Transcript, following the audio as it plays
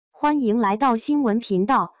欢迎来到新闻频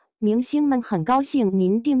道，明星们很高兴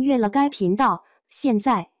您订阅了该频道。现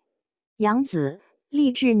在，杨紫，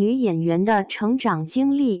励志女演员的成长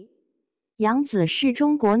经历。杨紫是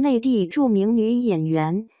中国内地著名女演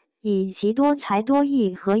员，以其多才多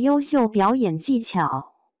艺和优秀表演技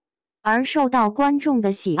巧而受到观众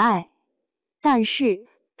的喜爱。但是，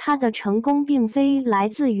她的成功并非来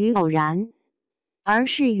自于偶然，而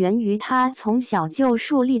是源于她从小就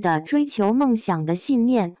树立的追求梦想的信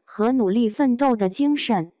念和努力奋斗的精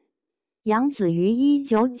神。杨紫于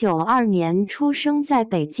1992年出生在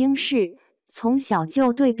北京市，从小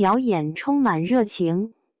就对表演充满热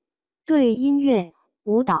情，对音乐、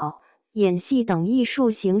舞蹈、演戏等艺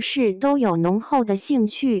术形式都有浓厚的兴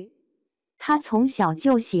趣。她从小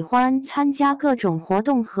就喜欢参加各种活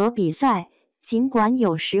动和比赛，尽管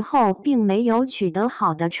有时候并没有取得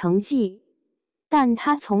好的成绩，但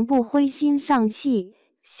她从不灰心丧气，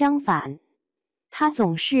相反，她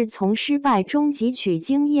总是从失败中汲取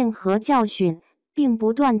经验和教训，并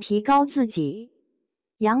不断提高自己。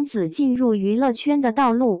杨紫进入娱乐圈的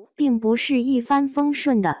道路并不是一帆风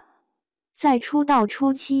顺的，在出道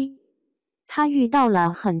初期，她遇到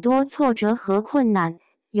了很多挫折和困难，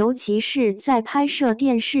尤其是在拍摄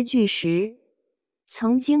电视剧时，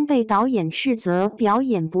曾经被导演斥责表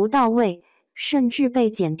演不到位，甚至被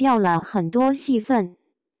剪掉了很多戏份。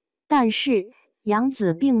但是，杨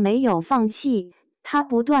紫并没有放弃，她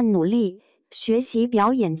不断努力，学习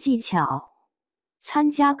表演技巧，参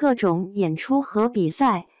加各种演出和比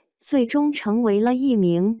赛，最终成为了一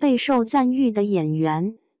名备受赞誉的演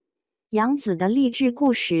员。杨紫的励志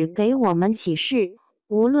故事给我们启示，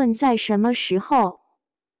无论在什么时候，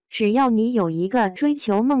只要你有一个追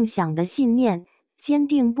求梦想的信念，坚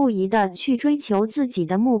定不移地去追求自己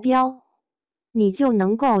的目标，你就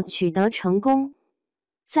能够取得成功。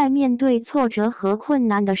在面对挫折和困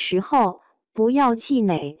难的时候，不要气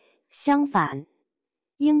馁，相反，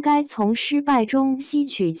应该从失败中吸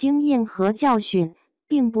取经验和教训，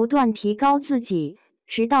并不断提高自己，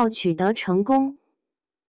直到取得成功。